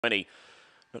20.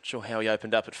 Not sure how he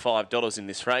opened up at $5 in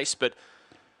this race, but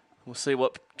we'll see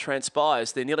what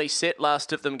transpires. They're nearly set,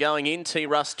 last of them going in. T.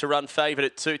 Russ to run favourite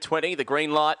at 220. The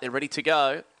green light, they're ready to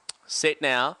go. Set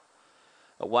now.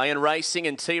 Away and racing,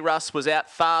 and T. Russ was out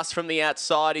fast from the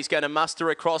outside. He's going to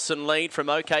muster across and lead from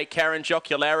OK Karen,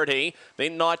 Jocularity.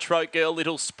 Then Nitro Girl,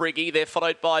 Little Spriggy. They're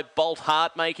followed by Bolt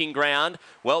Heart making ground.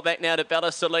 Well back now to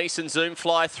Bella Solis and Zoom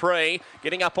Fly 3.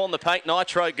 Getting up on the paint,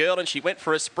 Nitro Girl, and she went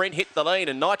for a sprint, hit the lead,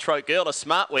 and Nitro Girl a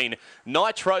smart win.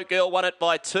 Nitro Girl won it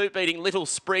by 2, beating Little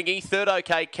Spriggy. Third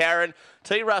OK Karen.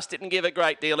 T. Russ didn't give a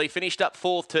great deal. He finished up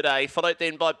 4th today, followed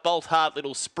then by Bolt Heart,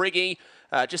 Little Spriggy.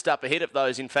 Just up ahead of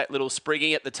those, in fact, Little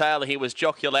Spriggy. At the tail here was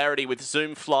Jocularity with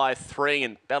Zoom Fly 3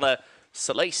 and Bella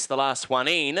Solis, the last one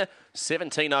in.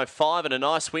 17.05 and a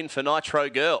nice win for Nitro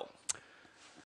Girl.